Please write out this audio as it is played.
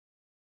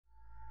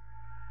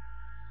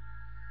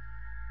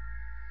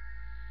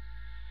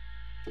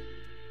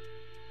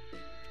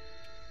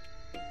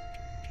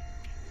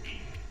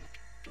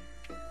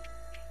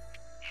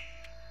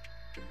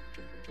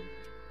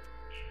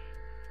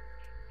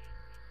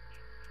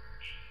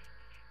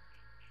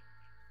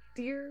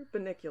Dear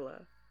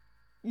Bunnicula,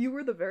 you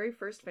were the very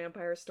first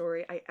vampire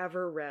story I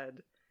ever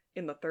read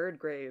in the 3rd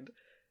grade.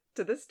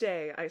 To this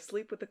day, I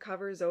sleep with the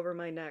covers over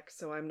my neck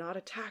so I'm not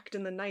attacked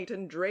in the night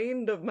and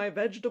drained of my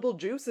vegetable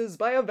juices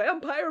by a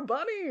vampire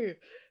bunny.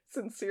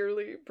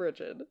 Sincerely,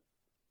 Brigid.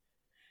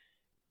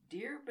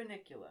 Dear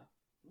Bunnicula,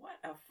 what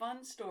a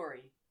fun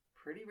story.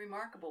 Pretty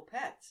remarkable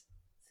pets.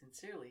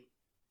 Sincerely,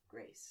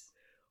 Grace.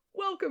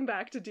 Welcome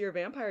back to Dear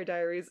Vampire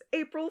Diaries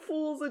April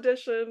Fool's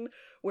Edition,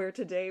 where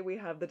today we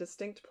have the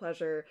distinct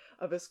pleasure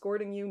of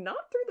escorting you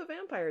not through the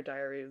Vampire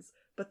Diaries,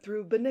 but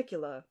through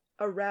Bunnicula,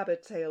 a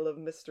rabbit tale of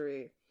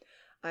mystery.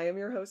 I am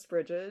your host,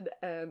 Brigid,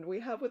 and we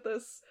have with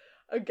us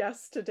a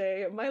guest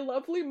today, my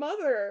lovely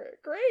mother,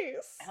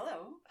 Grace.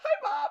 Hello. Hi,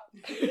 Mom.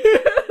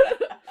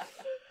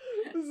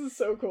 This is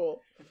so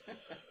cool.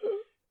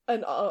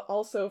 And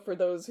also, for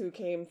those who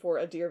came for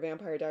a Dear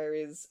Vampire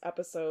Diaries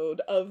episode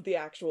of the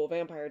actual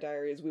Vampire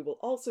Diaries, we will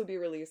also be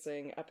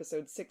releasing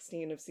episode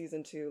 16 of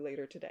season 2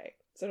 later today.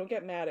 So don't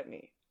get mad at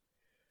me.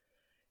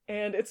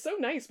 And it's so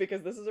nice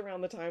because this is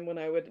around the time when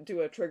I would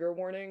do a trigger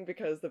warning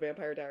because the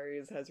Vampire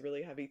Diaries has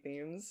really heavy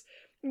themes.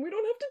 And we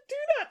don't have to do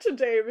that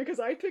today because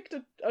I picked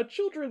a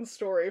children's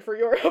story for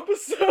your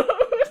episode.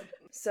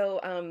 So,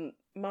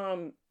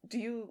 Mom, do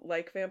you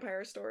like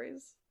vampire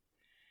stories?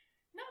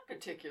 Not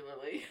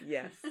particularly.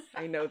 Yes,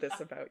 I know this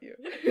about you.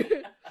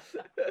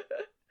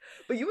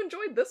 But you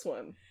enjoyed this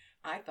one.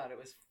 I thought it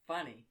was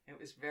funny. It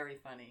was very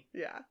funny.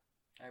 Yeah.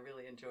 I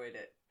really enjoyed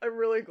it. I'm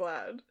really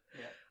glad.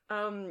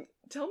 Yeah.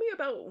 Tell me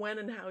about when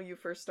and how you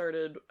first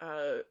started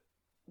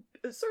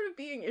sort of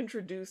being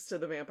introduced to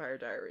the Vampire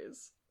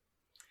Diaries.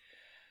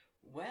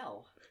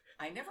 Well,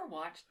 I never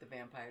watched the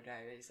Vampire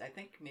Diaries. I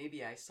think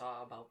maybe I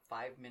saw about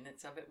 5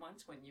 minutes of it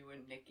once when you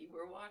and Nikki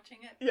were watching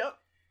it. Yep.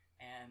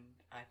 And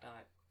I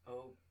thought,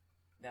 oh,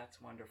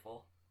 that's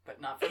wonderful.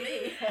 But not for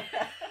me.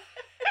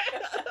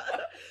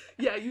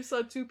 Yeah, you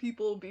saw 2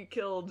 people be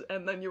killed,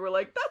 and then you were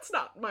like, that's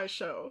not my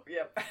show.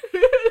 Yep.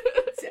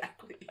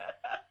 Exactly.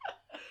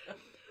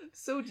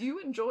 So do you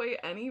enjoy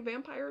any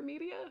vampire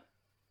media?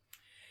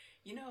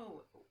 You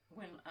know,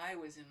 when I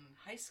was in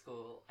high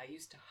school, I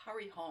used to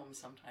hurry home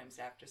sometimes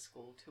after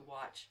school to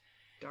watch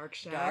Dark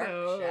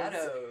Shadows. Dark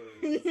Shadows.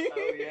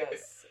 Oh,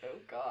 yes. Oh,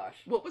 gosh.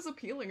 What was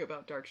appealing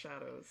about Dark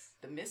Shadows?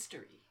 The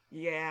mystery.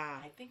 Yeah.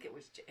 I think it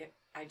was...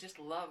 I just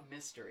love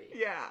mystery.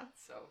 Yeah.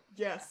 So...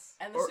 Yes.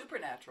 Yeah. And the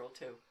supernatural,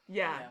 too.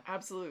 Yeah,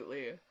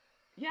 absolutely.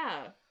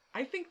 Yeah.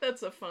 I think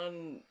that's a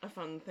fun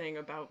thing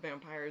about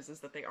vampires is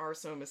that they are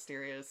so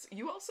mysterious.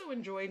 You also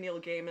enjoy Neil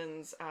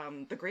Gaiman's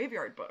The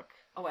Graveyard Book.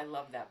 Oh, I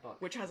love that book.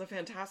 Which has a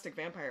fantastic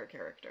vampire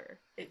character.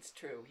 It's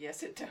true.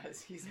 Yes, it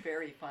does. He's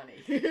very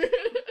funny.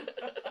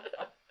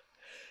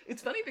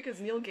 It's funny because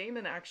Neil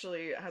Gaiman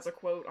actually has a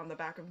quote on the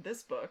back of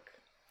this book.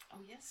 Oh,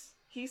 yes.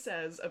 He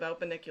says about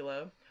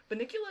Bunnicula,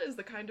 "Bunnicula is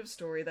the kind of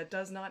story that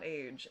does not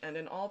age and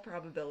in all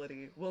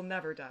probability will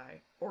never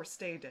die, or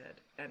stay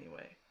dead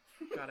anyway."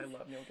 God, I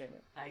love Neil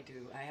Gaiman. I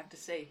do. I have to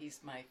say he's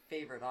my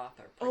favorite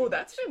author. Oh,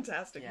 that's much.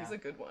 fantastic. Yeah. He's a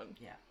good one.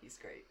 Yeah, he's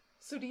great.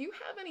 So do you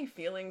have any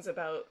feelings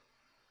about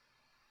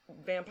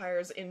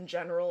vampires in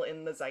general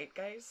in the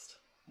zeitgeist?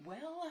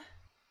 Well,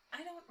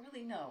 I don't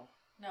really know.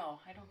 No,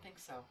 I don't think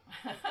so.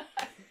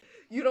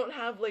 You don't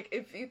have, like,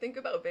 if you think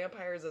about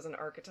vampires as an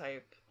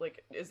archetype,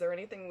 like, is there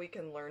anything we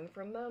can learn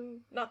from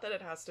them? Not that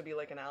it has to be,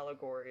 like, an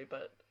allegory,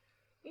 but,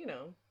 you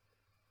know.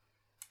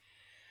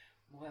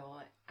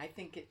 Well, I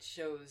think it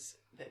shows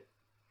that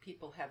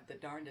people have the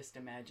darndest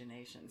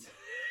imaginations.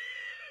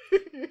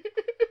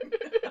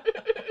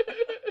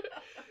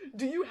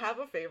 Do you have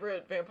a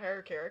favorite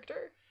vampire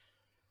character?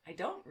 I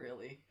don't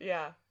really.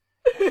 Yeah.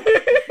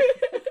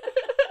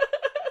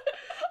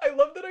 I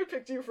love that I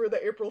picked you for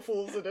the April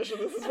Fool's edition.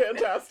 This is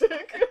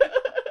fantastic.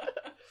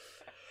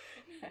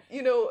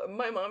 You know,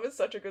 my mom is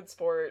such a good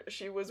sport.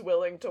 She was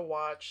willing to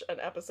watch an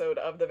episode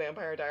of The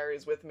Vampire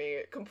Diaries with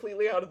me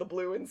completely out of the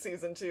blue in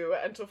season 2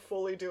 and to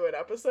fully do an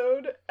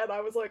episode. And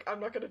I was like, I'm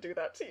not going to do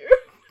that to you.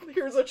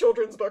 Here's a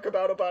children's book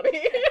about a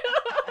bunny.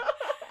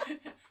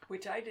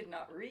 Which I did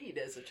not read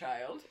as a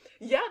child.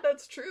 Yeah,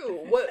 that's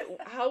true.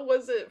 How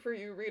was it for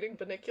you reading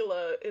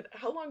Bunnicula?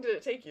 How long did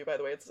it take you, by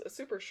the way? It's a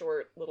super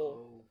short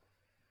little... Oh,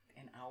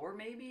 an hour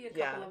maybe? A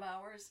couple of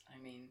hours?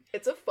 I mean...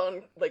 It's a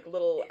fun, like,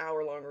 little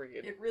hour-long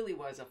read. It really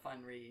was a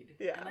fun read.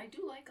 Yeah. And I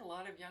do like a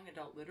lot of young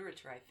adult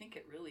literature. I think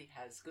it really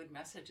has good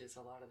messages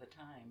a lot of the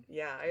time.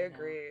 Yeah, I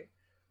agree.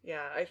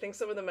 Yeah, I think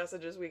some of the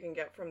messages we can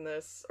get from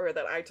this, or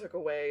that I took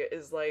away,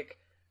 is, like,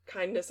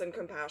 kindness and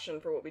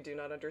compassion for what we do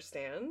not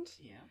understand.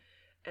 Yeah.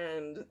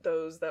 And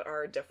those that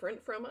are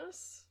different from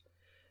us.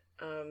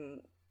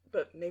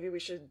 But maybe we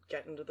should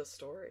get into the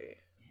story.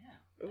 Yeah,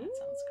 that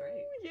sounds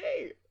great.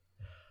 Yay!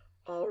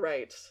 All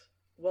right.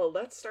 Well,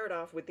 let's start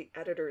off with the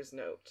editor's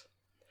note.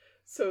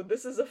 So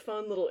this is a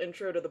fun little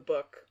intro to the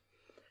book.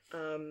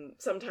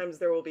 Sometimes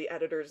there will be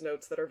editor's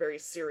notes that are very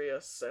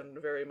serious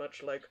and very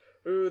much like,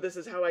 ooh, this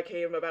is how I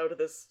came about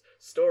this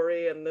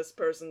story and this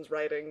person's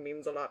writing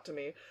means a lot to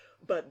me.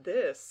 But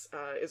this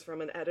is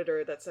from an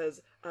editor that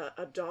says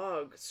a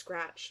dog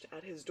scratched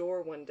at his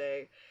door one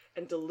day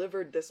and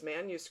delivered this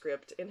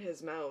manuscript in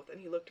his mouth, and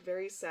he looked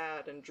very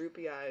sad and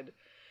droopy-eyed.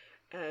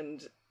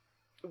 And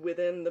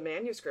within the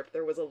manuscript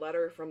there was a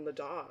letter from the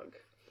dog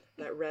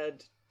that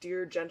read,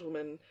 "Dear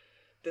gentleman,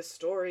 this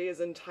story is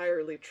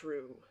entirely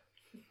true."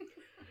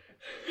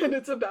 And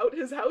it's about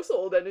his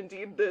household, and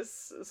indeed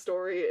this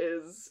story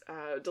is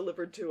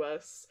delivered to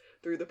us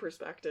through the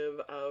perspective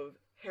of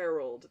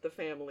Harold, the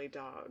family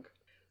dog.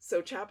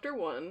 So chapter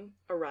 1,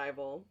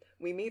 Arrival,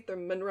 we meet the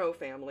Monroe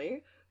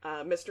family,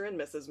 Mr. and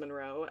Mrs.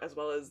 Monroe, as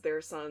well as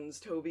their sons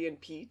Toby and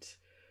Pete,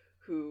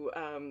 who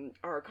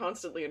are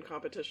constantly in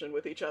competition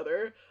with each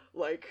other,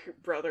 like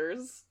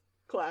brothers.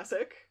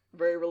 Classic.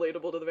 Very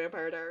relatable to the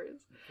Vampire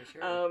Diaries. For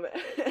sure.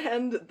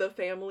 And the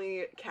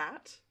family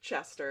cat,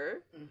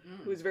 Chester,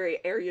 who's very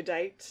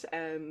erudite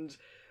and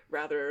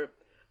rather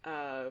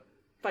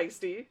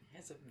feisty. He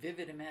has a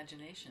vivid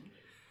imagination.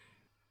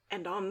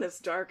 And on this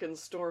dark and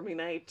stormy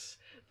night,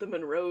 the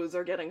Monroes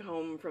are getting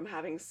home from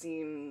having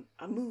seen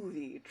a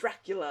movie,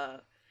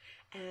 Dracula.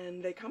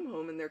 And they come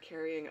home and they're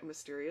carrying a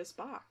mysterious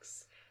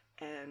box.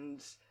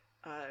 And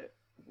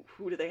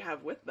who do they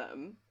have with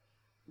them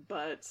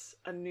but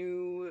a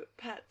new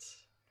pet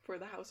for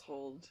the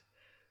household,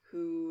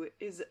 who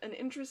is an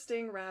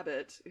interesting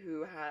rabbit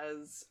who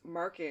has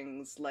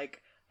markings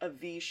like a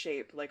V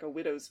shape, like a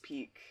widow's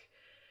peak,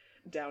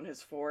 down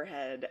his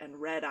forehead,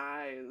 and red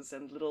eyes,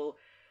 and little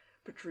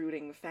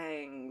protruding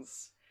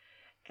fangs.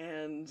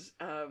 And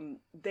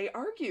they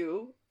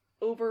argue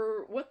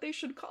over what they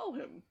should call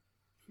him.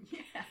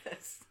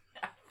 Yes,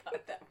 I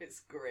thought that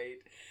was great.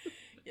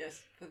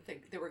 Yes,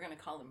 they were going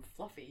to call him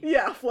Fluffy.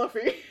 Yeah,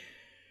 Fluffy.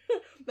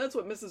 That's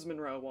what Mrs.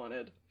 Monroe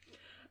wanted.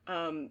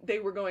 They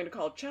were going to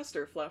call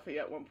Chester Fluffy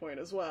at one point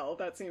as well.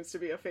 That seems to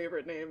be a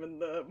favorite name in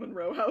the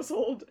Monroe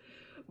household.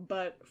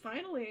 But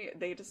finally,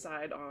 they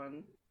decide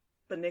on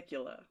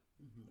Bunnicula,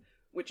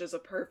 which is a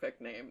perfect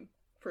name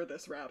for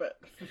this rabbit.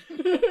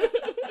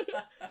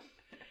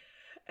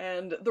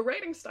 And the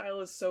writing style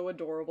is so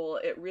adorable.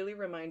 It really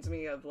reminds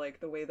me of, like,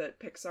 the way that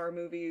Pixar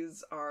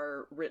movies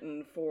are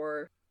written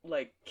for,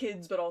 like,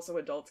 kids, but also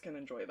adults can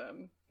enjoy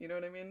them. You know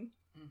what I mean?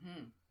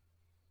 Mm-hmm.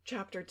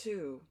 Chapter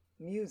 2,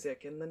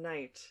 Music in the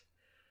Night.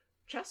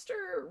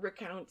 Chester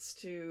recounts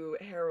to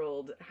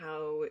Harold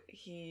how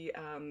he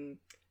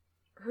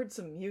heard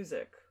some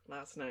music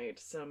last night.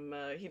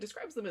 He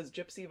describes them as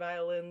gypsy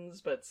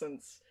violins, but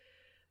since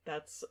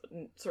that's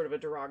sort of a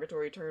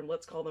derogatory term,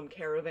 let's call them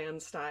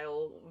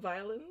caravan-style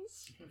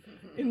violins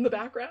in the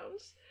background.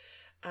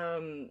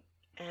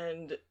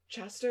 And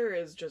Chester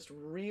is just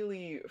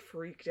really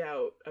freaked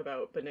out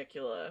about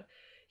Bunnicula.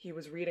 He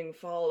was reading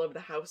Fall of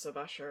the House of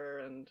Usher,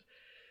 and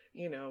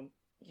you know,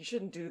 you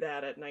shouldn't do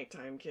that at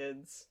nighttime,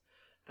 kids.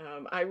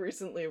 I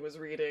recently was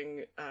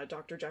reading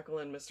Dr. Jekyll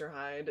and Mr.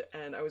 Hyde,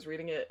 and I was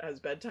reading it as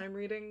bedtime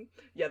reading.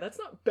 Yeah, that's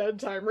not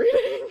bedtime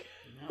reading.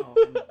 No.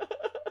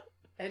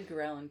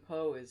 Edgar Allan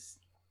Poe is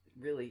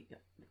really,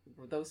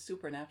 those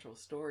supernatural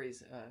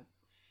stories,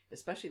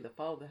 especially The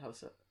Fall of the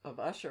House of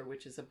Usher,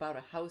 which is about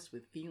a house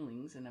with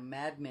feelings and a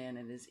madman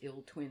and his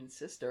ill twin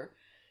sister,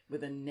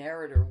 with a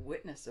narrator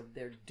witness of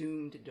their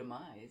doomed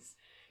demise.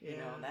 Yeah. You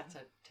know, that's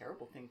a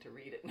terrible thing to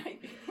read at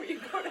night before you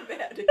go to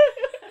bed.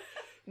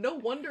 No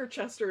wonder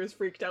Chester is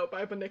freaked out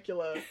by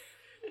Bunnicula.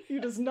 He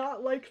does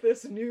not like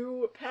this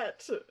new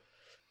pet.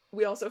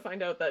 We also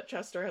find out that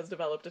Chester has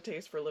developed a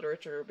taste for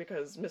literature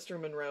because Mr.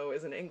 Monroe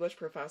is an English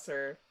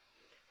professor,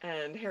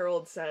 and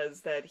Harold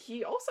says that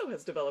he also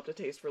has developed a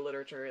taste for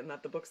literature and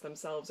that the books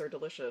themselves are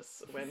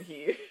delicious when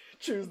he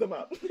chews them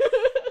up.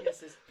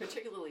 Yes,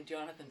 particularly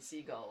Jonathan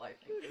Seagull, I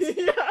think.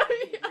 He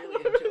really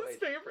one of enjoyed. his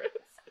favorites.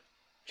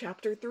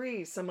 Chapter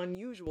 3, Some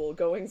Unusual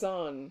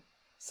Goings-On.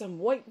 Some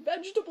white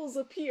vegetables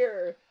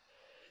appear.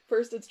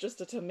 First it's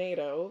just a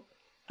tomato,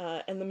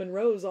 and the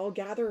Monroes all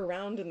gather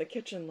around in the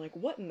kitchen like,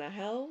 what in the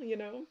hell, you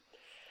know?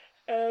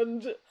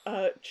 And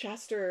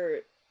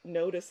Chester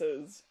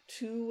notices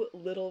 2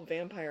 little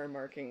vampire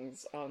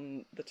markings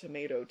on the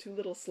tomato, 2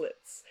 little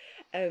slits.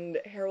 And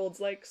Harold's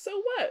like,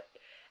 so what?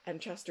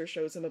 And Chester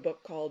shows him a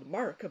book called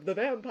Mark of the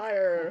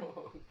Vampire.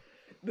 Oh.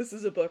 This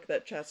is a book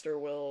that Chester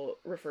will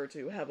refer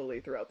to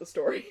heavily throughout the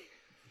story.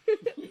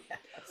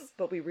 Yes.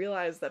 But we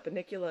realize that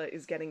Bunnicula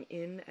is getting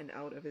in and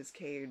out of his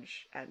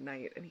cage at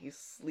night, and he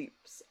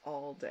sleeps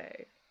all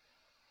day.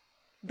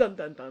 Dun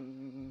dun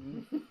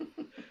dun.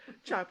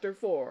 Chapter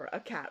 4, A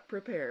Cat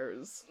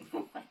Prepares.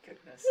 Oh my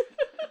goodness.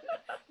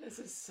 This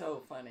is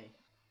so funny.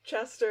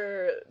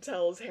 Chester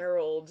tells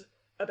Harold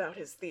about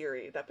his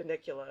theory that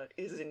Bunnicula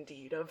is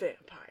indeed a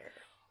vampire.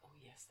 Oh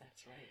yes,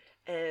 that's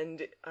right.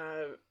 And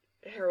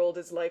Harold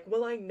is like,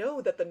 well, I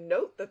know that the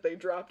note that they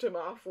dropped him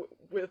off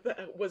with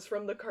was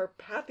from the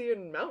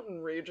Carpathian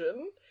mountain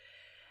region.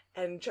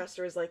 And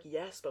Chester is like,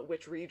 yes, but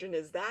which region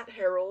is that,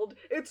 Harold?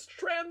 It's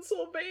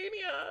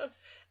Transylvania!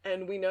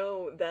 And we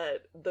know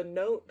that the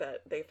note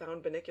that they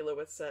found Bunnicula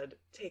with said,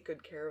 take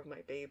good care of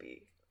my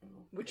baby.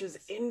 Which is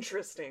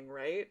interesting,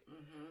 right?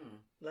 Mm-hmm.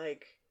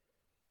 Like,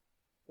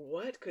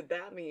 what could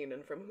that mean,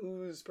 and from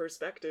whose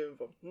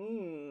perspective?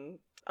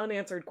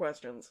 Unanswered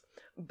questions.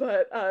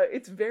 But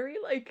it's very,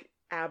 like,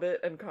 Abbott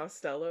and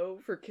Costello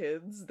for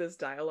kids, this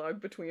dialogue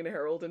between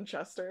Harold and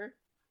Chester.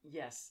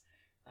 Yes.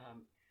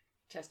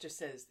 Chester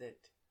says that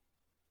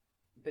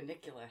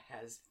Bunnicula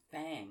has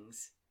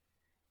fangs,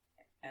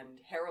 and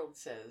Harold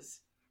says,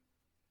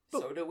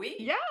 so do we.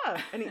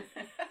 Yeah!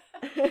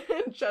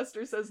 And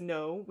Chester says,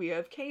 no, we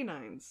have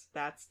canines.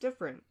 That's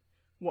different.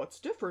 What's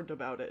different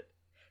about it?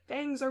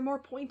 Fangs are more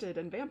pointed,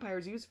 and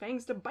vampires use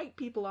fangs to bite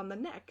people on the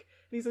neck.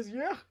 And he says,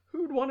 yeah,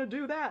 who'd want to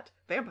do that?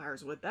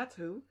 Vampires would, that's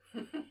who.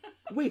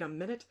 Wait a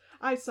minute,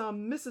 I saw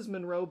Mrs.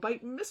 Monroe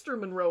bite Mr.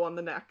 Monroe on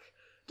the neck.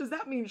 Does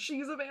that mean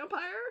she's a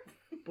vampire?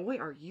 Boy,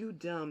 are you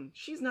dumb.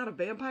 She's not a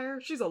vampire,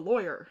 she's a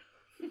lawyer.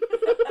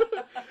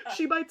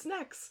 She bites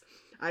necks.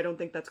 I don't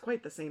think that's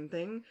quite the same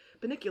thing.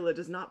 Bunnicula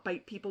does not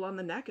bite people on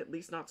the neck, at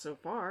least not so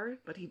far,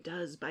 but he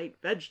does bite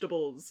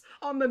vegetables.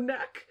 On the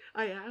neck?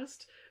 I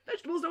asked.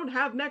 Vegetables don't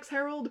have necks,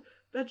 Harold.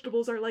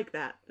 Vegetables are like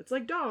that. It's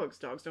like dogs.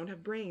 Dogs don't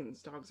have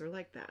brains. Dogs are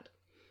like that.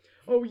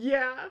 Oh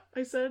yeah,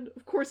 I said.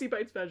 Of course he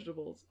bites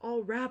vegetables.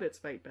 All rabbits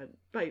bite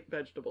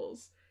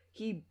vegetables.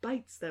 He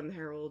bites them,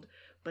 Harold,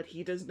 but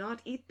he does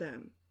not eat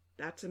them.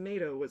 That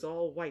tomato was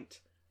all white.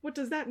 What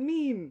does that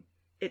mean?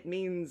 It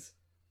means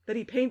that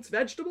he paints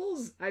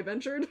vegetables? I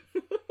ventured.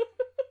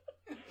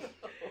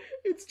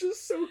 It's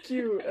just so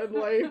cute, and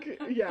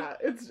like, yeah,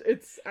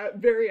 it's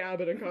very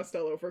Abbott and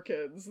Costello for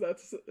kids.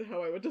 That's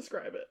how I would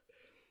describe it.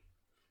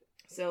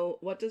 So,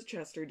 what does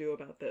Chester do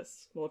about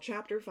this? Well,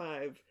 chapter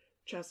 5,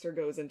 Chester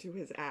goes into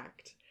his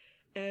act,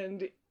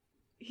 and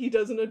he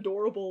does an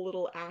adorable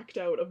little act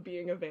out of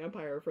being a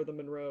vampire for the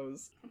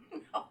Monroes.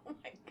 Oh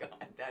my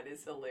god, that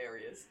is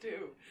hilarious,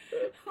 too.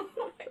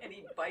 And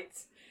he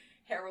bites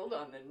Harold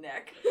on the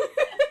neck.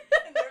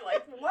 And they're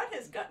like, what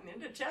has gotten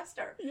into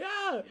Chester?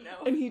 Yeah. You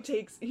know? And he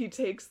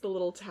takes the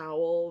little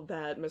towel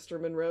that Mr.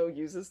 Monroe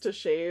uses to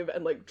shave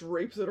and, like,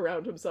 drapes it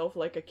around himself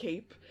like a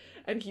cape.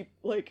 And he,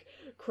 like,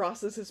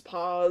 crosses his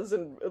paws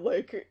and,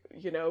 like,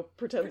 you know,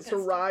 pretends to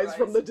rise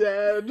from the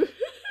dead.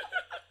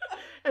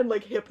 And,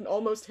 like,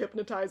 almost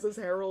hypnotizes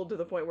Harold to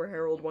the point where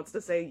Harold wants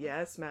to say,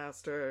 yes,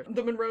 master.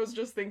 The Monroes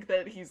just think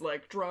that he's,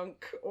 like,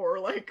 drunk or,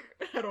 like,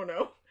 I don't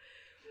know.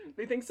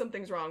 They think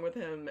something's wrong with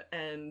him,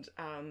 and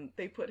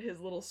they put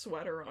his little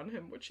sweater on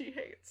him, which he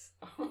hates.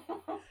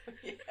 Oh,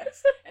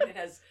 yes. And it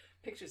has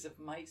pictures of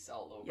mice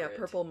all over it. Yeah,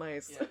 purple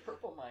mice. Yeah,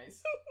 purple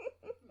mice.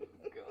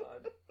 Oh,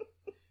 God.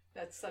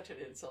 That's such an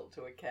insult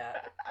to a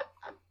cat.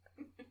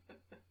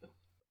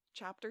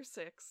 Chapter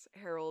 6,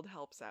 Harold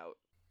helps out.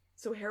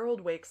 So Harold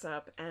wakes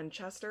up, and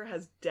Chester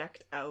has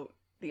decked out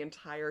the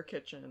entire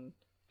kitchen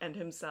and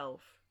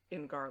himself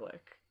in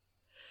garlic.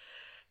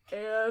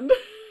 And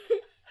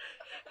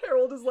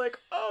Harold is like,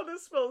 oh,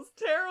 this smells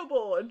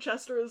terrible. And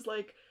Chester is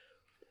like,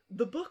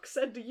 the book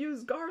said to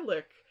use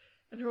garlic.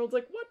 And Harold's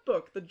like, what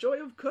book? The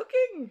Joy of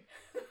Cooking?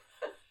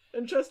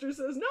 And Chester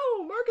says,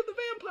 no, Mark of the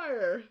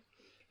Vampire.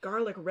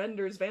 Garlic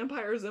renders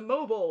vampires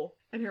immobile.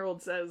 And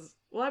Harold says,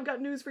 well, I've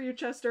got news for you,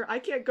 Chester. I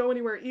can't go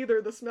anywhere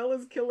either. The smell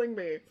is killing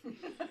me.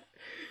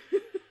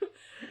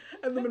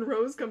 And the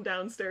Monroes come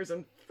downstairs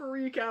and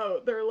freak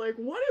out. They're like,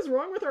 what is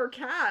wrong with our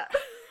cat?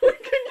 Can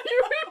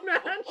you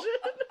imagine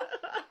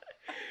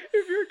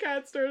if your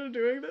cat started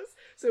doing this?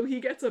 So he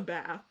gets a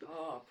bath.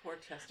 Oh, poor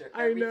Chester.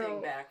 I Everything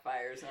know.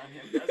 backfires on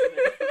him, doesn't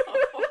it?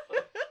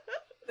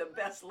 The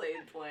best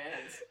laid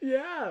plans.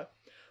 Yeah.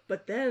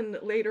 But then,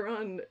 later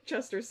on,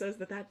 Chester says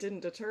that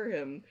didn't deter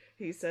him.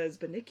 He says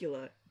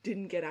Bunnicula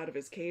didn't get out of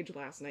his cage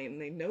last night, and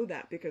they know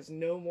that because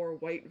no more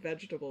white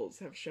vegetables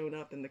have shown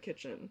up in the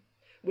kitchen.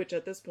 Which,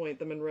 at this point,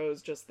 the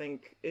Monroes just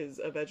think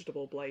is a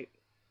vegetable blight.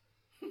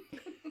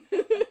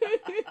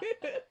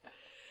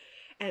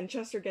 And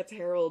Chester gets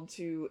Harold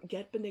to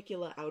get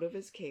Bunnicula out of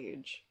his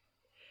cage.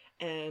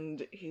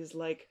 And he's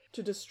like,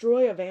 to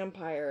destroy a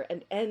vampire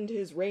and end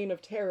his reign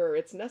of terror,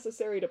 it's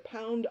necessary to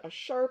pound a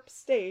sharp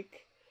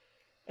stake.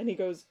 And he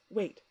goes,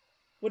 wait,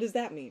 what does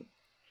that mean?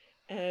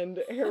 And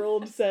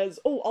Harold says,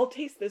 oh, I'll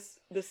taste this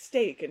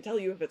steak and tell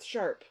you if it's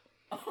sharp.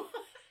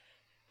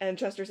 And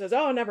Chester says,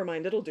 oh, never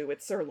mind, it'll do,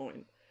 it's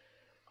sirloin.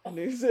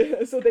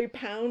 And so they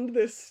pound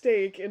this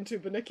steak into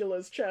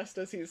Bunnicula's chest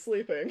as he's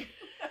sleeping.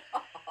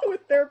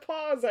 With their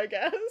paws, I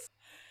guess.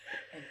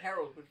 And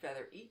Harold would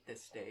rather eat the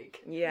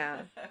steak.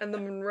 Yeah. And the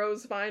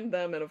Monroes find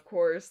them, and of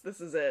course,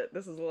 this is it.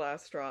 This is the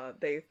last straw.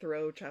 They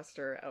throw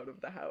Chester out of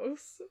the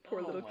house.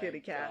 Poor little kitty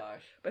cat.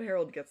 Gosh. But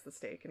Harold gets the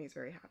steak, and he's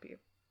very happy.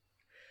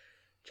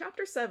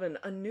 Chapter 7,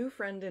 A New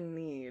Friend in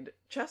Need.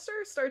 Chester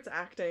starts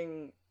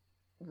acting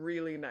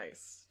really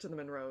nice to the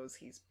Monroes.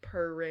 He's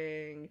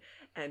purring,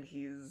 and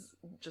he's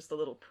just a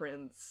little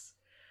prince.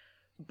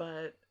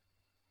 But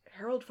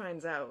Harold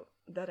finds out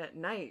that at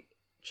night,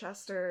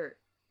 Chester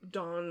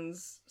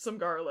dons some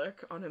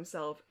garlic on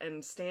himself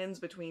and stands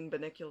between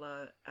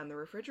Bunnicula and the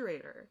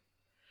refrigerator.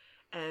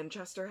 And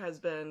Chester has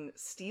been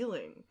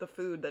stealing the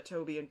food that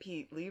Toby and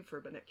Pete leave for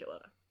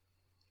Bunnicula.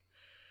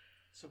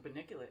 So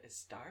Bunnicula is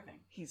starving.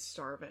 He's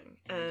starving.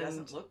 And he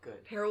doesn't look good.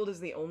 Harold is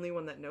the only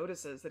one that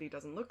notices that he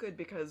doesn't look good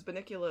because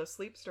Bunnicula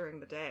sleeps during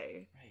the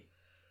day. Right.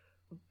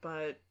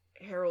 But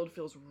Harold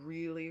feels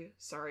really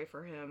sorry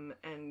for him,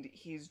 and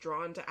he's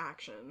drawn to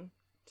action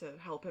to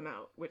help him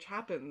out, which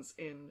happens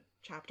in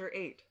Chapter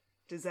 8,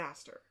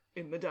 Disaster,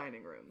 in the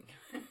Dining Room.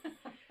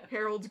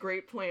 Harold's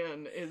great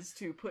plan is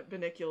to put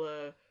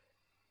Bunnicula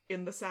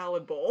in the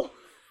salad bowl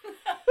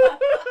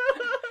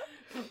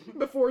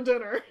before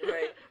dinner.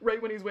 Right.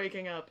 Right when he's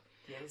waking up.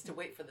 Yeah, he has to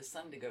wait for the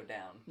sun to go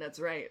down. That's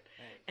right.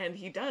 And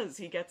he does.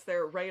 He gets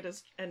there right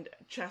as... And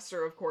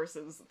Chester, of course,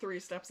 is 3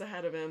 steps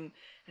ahead of him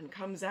and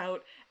comes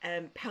out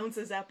and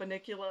pounces at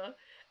Bunnicula.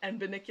 And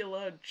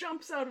Bunnicula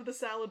jumps out of the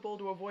salad bowl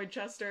to avoid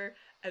Chester.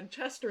 And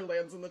Chester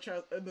lands in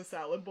the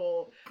salad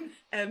bowl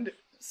and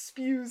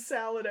spews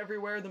salad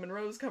everywhere. The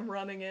Monroes come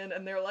running in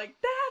and they're like,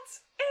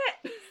 "That's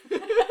it!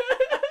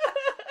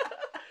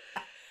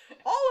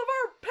 All of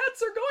our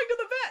pets are going to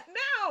the vet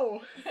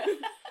now!"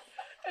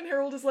 And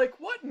Harold is like,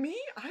 "What, me?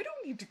 I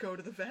don't need to go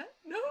to the vet.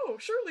 No,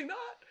 surely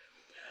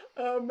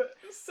not."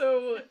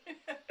 So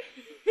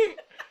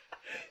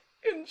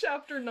in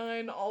Chapter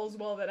 9, All's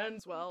Well That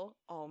Ends Well,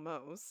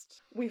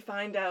 almost, we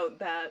find out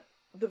that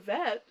the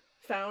vet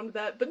found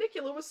that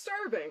Bunnicula was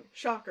starving.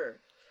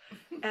 Shocker.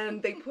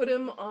 And they put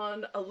him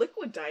on a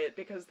liquid diet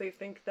because they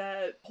think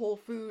that whole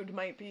food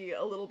might be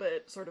a little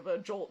bit sort of a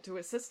jolt to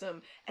his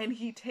system. And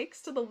he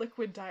takes to the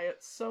liquid diet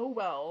so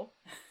well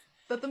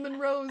that the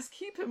Monroes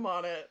keep him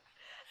on it.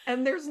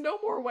 And there's no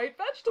more white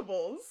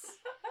vegetables.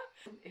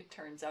 It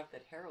turns out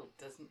that Harold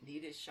doesn't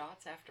need his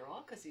shots after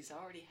all because he's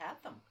already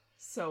had them.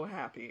 So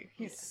happy.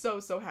 He's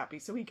so happy.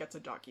 So he gets a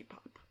doggy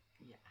pup.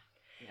 Yeah.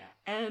 Yeah.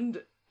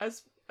 And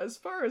as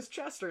far as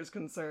Chester's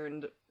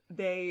concerned,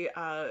 they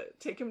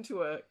take him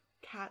to a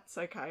cat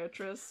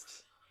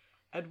psychiatrist,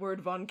 Edward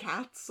von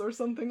Katz or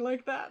something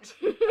like that.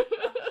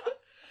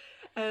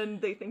 And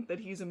they think that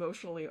he's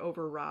emotionally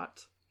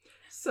overwrought.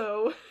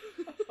 So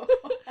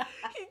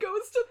he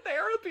goes to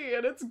therapy,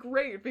 and it's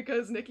great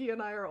because Nikki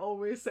and I are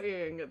always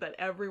saying that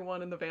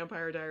everyone in the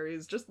Vampire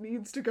Diaries just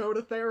needs to go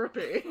to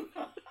therapy.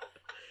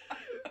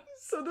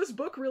 So this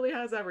book really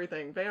has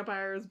everything.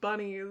 Vampires,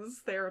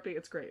 bunnies, therapy,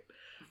 it's great.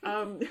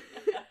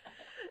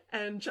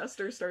 And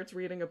Chester starts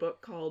reading a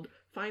book called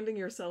Finding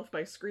Yourself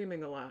by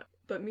Screaming a Lot.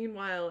 But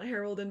meanwhile,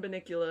 Harold and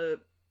Bunnicula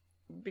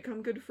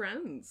become good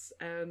friends,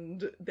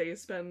 and they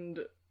spend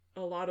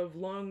a lot of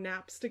long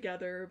naps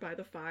together by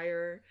the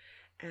fire.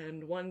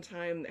 And one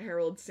time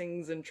Harold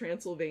sings in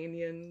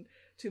Transylvanian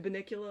to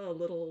Bunnicula a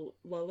little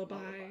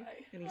lullaby.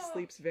 And he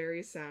sleeps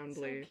very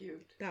soundly. So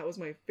cute. That was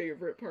my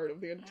favorite part of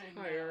the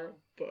entire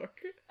book.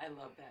 I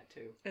love that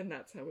too. And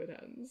that's how it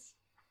ends.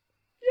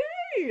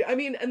 Yay! I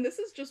mean, and this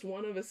is just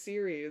one of a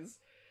series.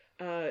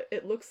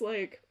 It looks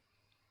like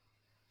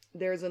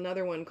there's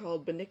another one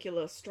called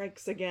Bunnicula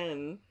Strikes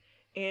Again,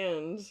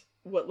 and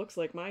what looks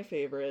like my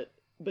favorite,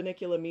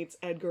 Bunnicula Meets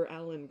Edgar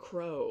Allan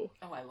Crow.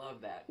 Oh, I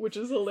love that. Which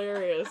is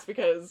hilarious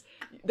because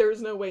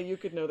there's no way you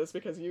could know this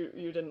because you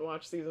didn't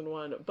watch season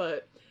 1,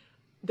 but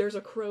there's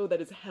a crow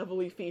that is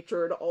heavily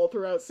featured all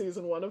throughout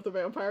season 1 of the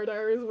Vampire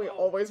Diaries, and we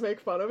always make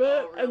fun of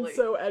it. Oh, really? And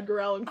so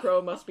Edgar Allan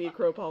Crow must be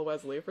Crow Paul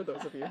Wesley, for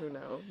those of you who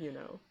know, you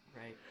know.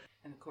 Right.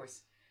 And of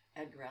course,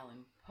 Edgar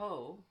Allan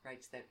Poe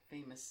writes that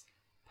famous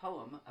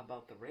poem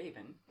about the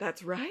raven.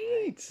 That's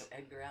right. So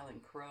Edgar Allan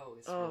Crow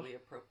is really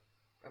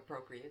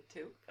appropriate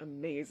too.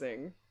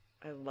 Amazing.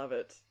 I love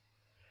it.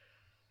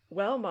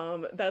 Well,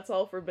 Mom, that's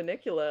all for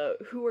Bunnicula.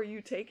 Who are you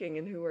taking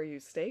and who are you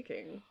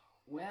staking?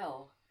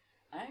 Well,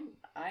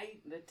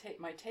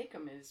 my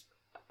take-em is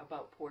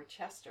about poor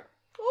Chester.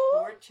 Oh.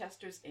 Poor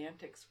Chester's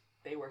antics,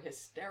 they were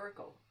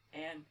hysterical,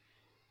 and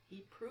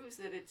he proves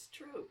that it's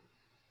true.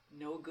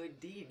 No good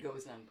deed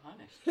goes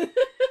unpunished.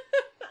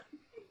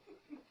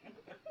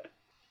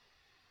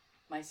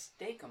 My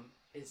stake'em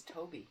is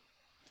Toby,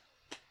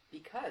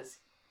 because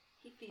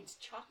he feeds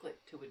chocolate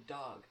to a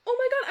dog. Oh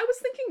my god, I was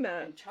thinking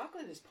that. And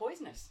chocolate is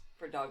poisonous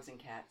for dogs and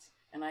cats.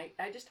 And I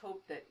just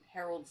hope that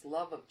Harold's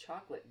love of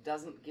chocolate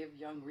doesn't give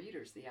young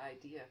readers the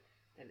idea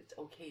that it's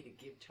okay to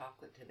give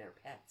chocolate to their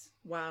pets.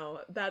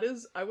 Wow,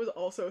 I was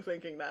also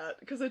thinking that,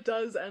 because it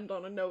does end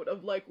on a note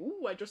of like,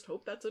 ooh, I just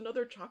hope that's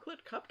another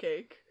chocolate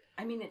cupcake.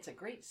 I mean, it's a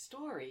great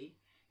story.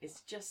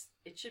 It's just,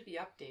 it should be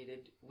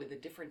updated with a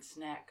different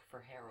snack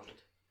for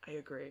Harold. I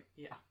agree.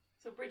 Yeah.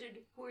 So, Brigid,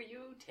 who are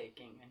you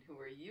taking and who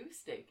are you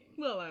staking?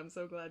 Well, I'm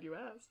so glad you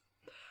asked.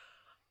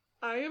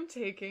 I am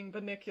taking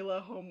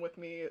Bunnicula home with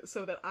me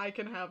so that I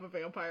can have a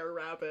vampire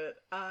rabbit.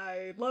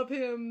 I love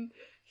him.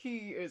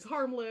 He is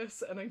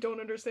harmless, and I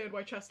don't understand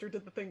why Chester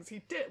did the things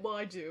he did. Well,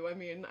 I do. I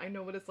mean, I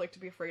know what it's like to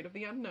be afraid of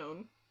the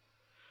unknown.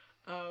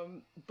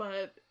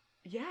 But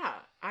yeah,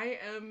 I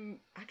am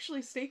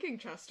actually staking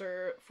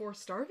Chester for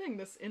starving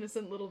this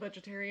innocent little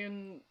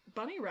vegetarian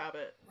bunny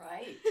rabbit.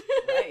 Right.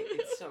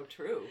 It's so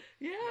true.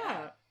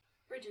 Yeah.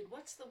 Brigid,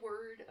 what's the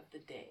word of the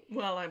day?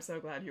 Well, I'm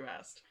so glad you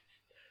asked.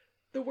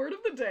 The word of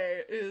the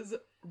day is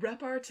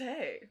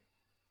repartee,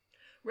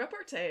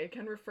 Repartee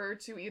can refer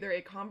to either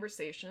a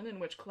conversation in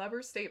which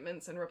clever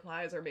statements and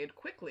replies are made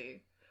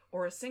quickly,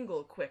 or a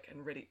single quick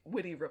and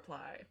witty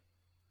reply.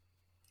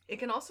 It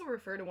can also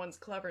refer to one's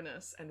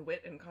cleverness and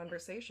wit in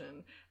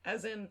conversation,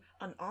 as in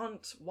an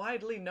aunt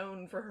widely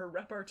known for her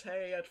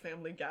repartee at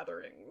family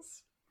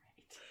gatherings.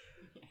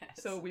 Right.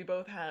 Yes. So we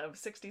both have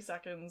 60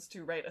 seconds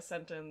to write a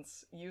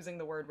sentence using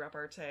the word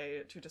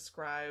repartee to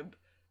describe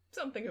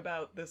something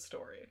about this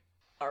story.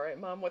 All right,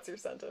 Mom, what's your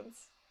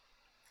sentence?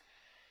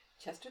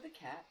 Chester the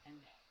cat and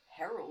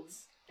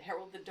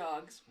Harold the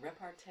dog's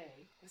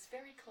repartee was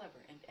very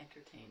clever and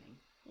entertaining.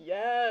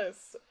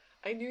 Yes!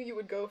 I knew you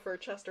would go for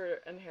Chester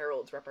and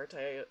Harold's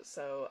repartee,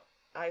 so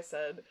I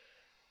said,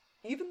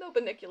 even though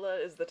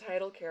Bunnicula is the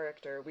title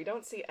character, we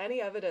don't see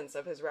any evidence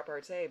of his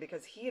repartee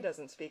because he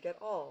doesn't speak at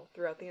all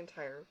throughout the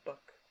entire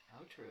book.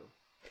 How true.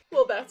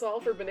 Well, that's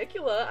all for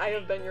Bunnicula. I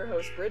have been your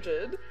host,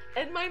 Brigid,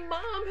 and my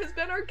mom has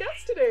been our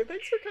guest today.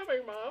 Thanks for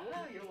coming, Mom.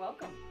 Oh, you're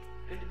welcome.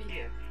 Good to be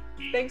here.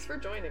 Thanks for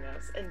joining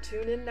us, and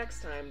tune in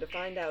next time to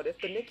find out if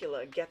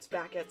Bunnicula gets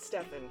back at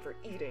Stefan for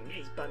eating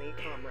his bunny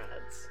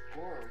comrades.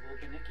 Or will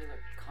Bunnicula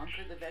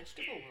conquer the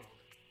vegetable world?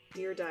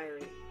 Dear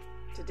Diary,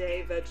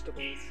 today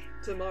vegetables,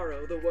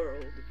 tomorrow the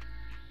world.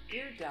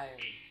 Dear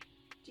Diary,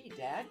 gee,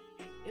 Dad,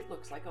 it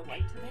looks like a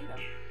white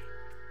tomato.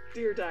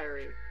 Dear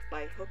Diary,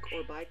 by hook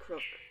or by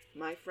crook,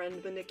 my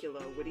friend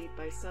Bunnicula would eat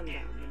by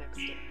sundown the next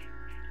day.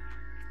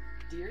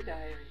 Dear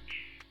Diary,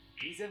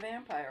 he's a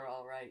vampire,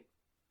 all right,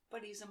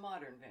 but he's a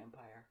modern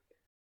vampire.